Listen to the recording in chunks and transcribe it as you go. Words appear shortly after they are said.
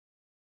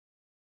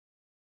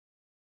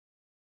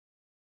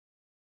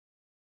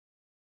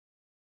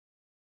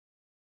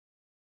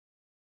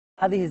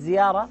هذه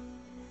الزيارة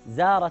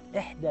زارت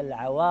إحدى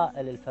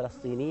العوائل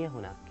الفلسطينية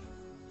هناك.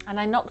 And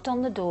I knocked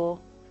on the door,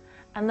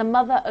 and the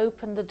mother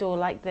opened the door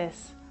like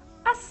this.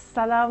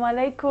 Assalamu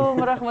alaikum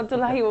wa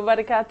rahmatullahi wa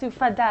barakatuh,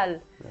 Fadal.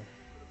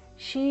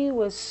 She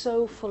was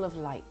so full of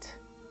light.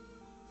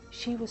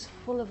 She was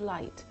full of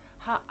light.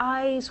 Her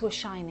eyes were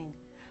shining.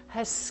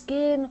 Her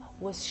skin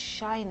was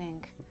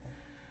shining.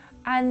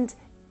 And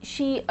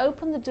she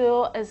opened the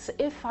door as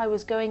if I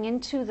was going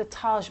into the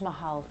Taj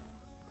Mahal,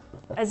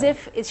 as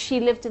if she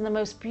lived in the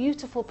most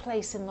beautiful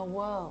place in the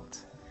world.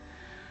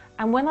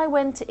 And when I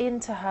went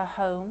into her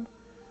home,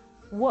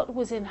 what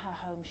was in her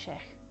home,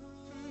 Sheikh?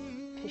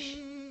 Fish.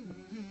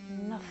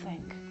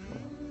 Nothing.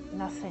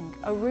 Nothing.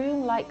 A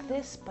room like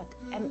this, but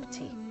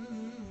empty.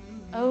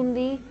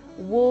 Only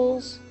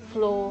walls,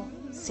 floor,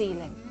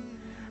 ceiling.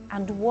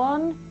 And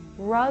one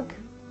rug,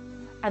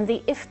 and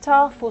the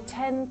iftar for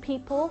 10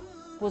 people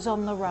was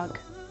on the rug.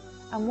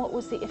 And what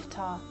was the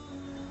iftar?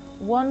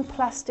 One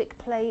plastic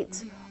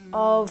plate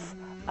of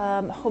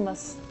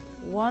hummus,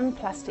 one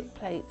plastic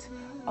plate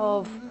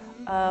of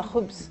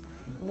khubz,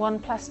 one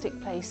plastic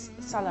plate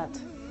salad.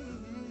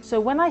 So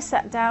when I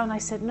sat down, I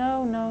said,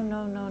 no, no,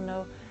 no, no,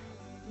 no.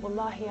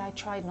 Wallahi, I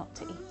tried not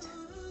to eat.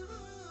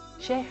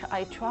 Sheikh,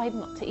 I tried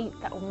not to eat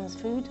that woman's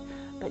food,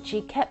 but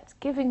she kept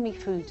giving me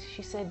food.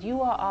 She said,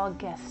 you are our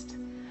guest.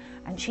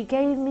 And she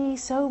gave me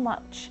so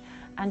much,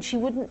 and she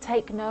wouldn't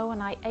take no,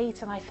 and I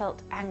ate, and I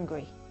felt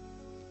angry.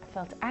 I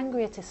felt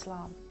angry at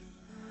Islam.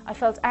 I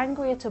felt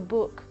angry at a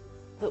book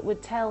that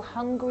would tell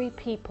hungry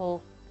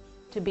people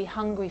to be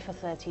hungry for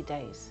 30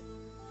 days.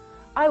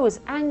 I was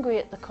angry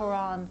at the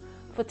Quran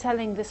for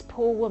telling this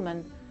poor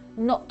woman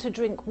not to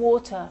drink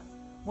water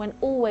when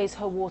always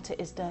her water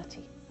is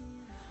dirty.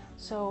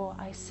 So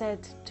I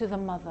said to the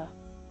mother,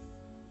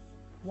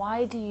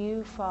 why do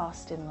you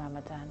fast in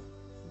Ramadan?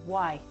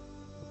 Why?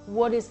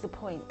 What is the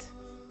point?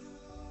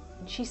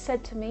 And she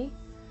said to me,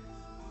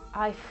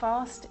 I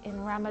fast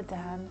in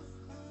Ramadan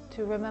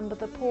to remember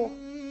the poor.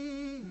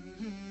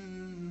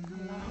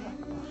 Allahu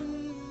Akbar.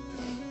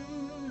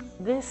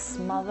 This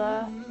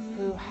mother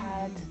who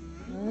had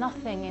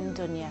nothing in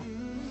dunya,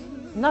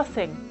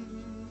 nothing,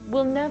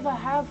 will never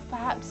have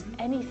perhaps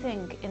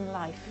anything in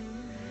life.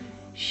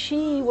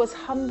 She was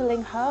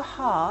humbling her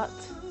heart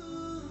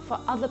for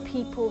other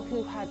people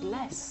who had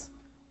less.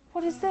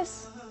 What is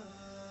this?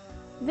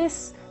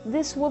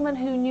 This woman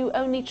who knew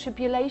only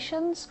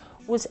tribulations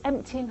was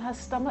emptying her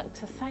stomach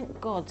to thank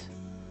God.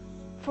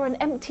 For an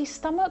empty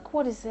stomach,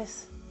 what is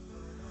this?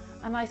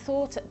 And I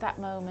thought at that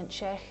moment,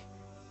 Sheikh,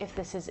 if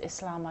this is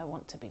Islam, I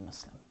want to be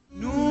Muslim.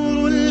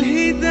 نور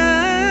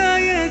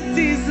الهداية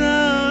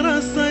زار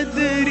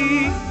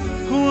صدري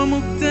هو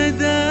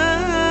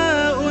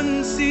مبتدأ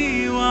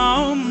أنسي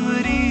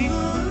وعمري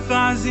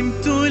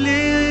فعزمت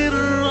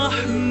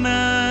للرحمن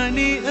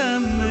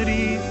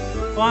أمري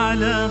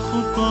وعلى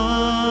خطى